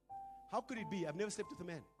 How could it be? I've never slept with a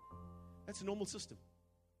man. That's a normal system.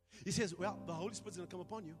 He says, well, the Holy Spirit's going to come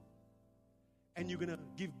upon you and you're going to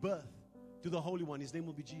give birth to the Holy One. His name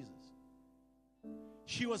will be Jesus.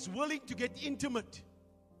 She was willing to get intimate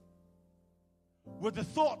with the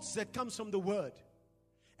thoughts that comes from the Word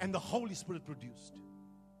and the Holy Spirit produced.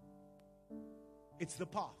 It's the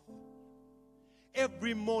path.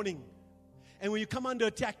 Every morning. And when you come under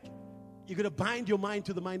attack, you're going to bind your mind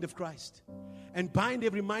to the mind of Christ. And bind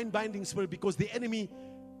every mind-binding spirit, because the enemy,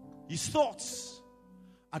 his thoughts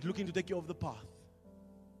are looking to take you off the path,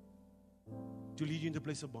 to lead you into a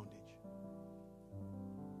place of bondage.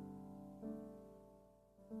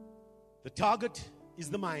 The target is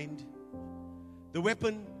the mind. The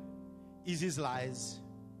weapon is his lies.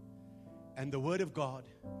 And the word of God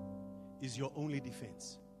is your only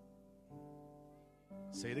defense.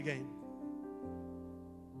 Say it again.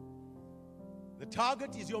 The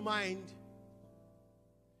target is your mind.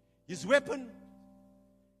 His weapon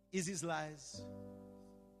is his lies.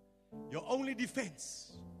 Your only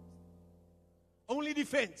defense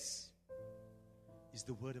is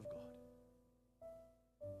the Word of God.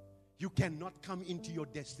 You cannot come into your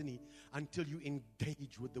destiny until you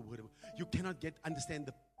engage with the Word of God. You cannot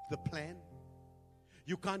understand the plan.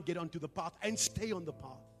 You can't get onto the path and stay on the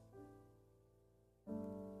path.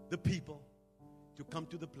 The people to come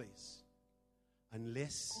to the place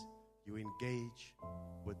unless you engage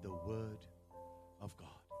with the Word of God.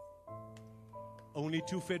 Only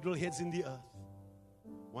two federal heads in the earth.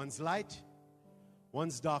 One's light,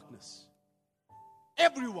 one's darkness.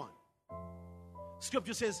 Everyone.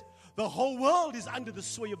 Scripture says the whole world is under the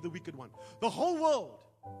sway of the wicked one. The whole world,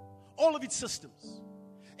 all of its systems.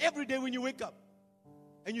 Every day when you wake up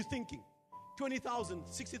and you're thinking 20,000,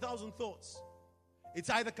 60,000 thoughts, it's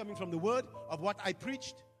either coming from the word of what I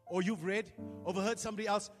preached, or you've read, overheard somebody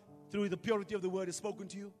else through the purity of the word has spoken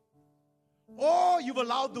to you, or you've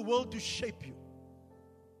allowed the world to shape you.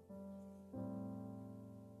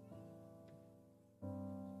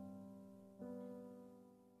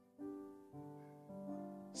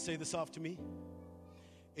 Say this after me.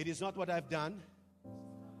 It is not what I've done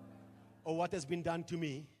or what has been done to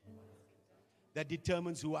me that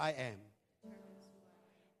determines who I am.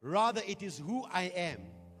 Rather, it is who I am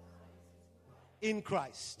in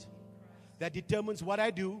Christ that determines what I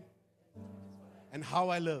do and how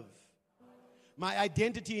I live. My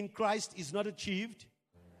identity in Christ is not achieved.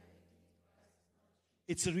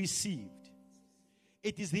 It's received.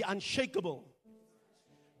 It is the unshakable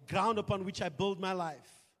ground upon which I build my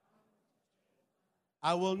life.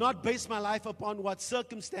 I will not base my life upon what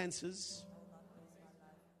circumstances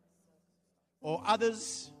or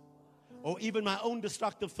others or even my own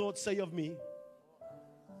destructive thoughts say of me,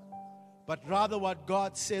 but rather what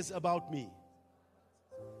God says about me.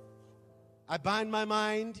 I bind my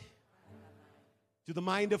mind to the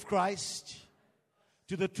mind of Christ,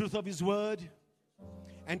 to the truth of His word,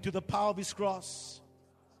 and to the power of His cross.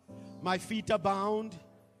 My feet are bound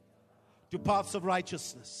to paths of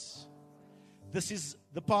righteousness. This is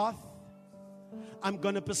the path. I'm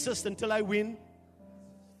going to persist until I win.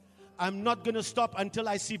 I'm not going to stop until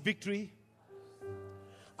I see victory.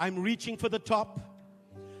 I'm reaching for the top.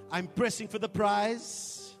 I'm pressing for the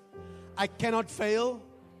prize. I cannot fail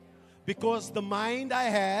because the mind I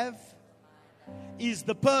have is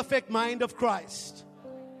the perfect mind of Christ.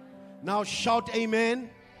 Now shout amen.